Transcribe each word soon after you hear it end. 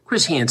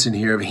Chris Hansen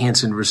here of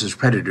Hansen vs.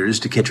 Predators.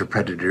 To catch a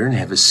predator and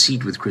have a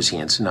seat with Chris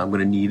Hansen, I'm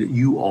going to need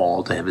you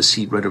all to have a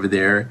seat right over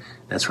there.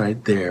 That's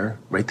right there.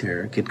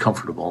 Get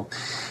comfortable.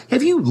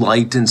 Have you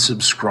liked and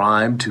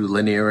subscribed to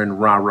Lanier and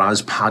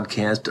Ra-Ra's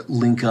podcast,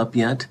 Link Up,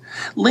 yet?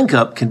 Link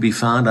Up can be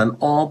found on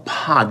all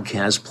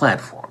podcast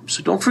platforms.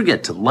 So don't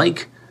forget to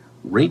like,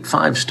 rate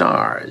 5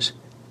 stars,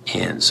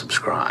 and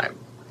subscribe.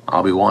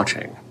 I'll be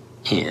watching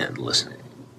and listening.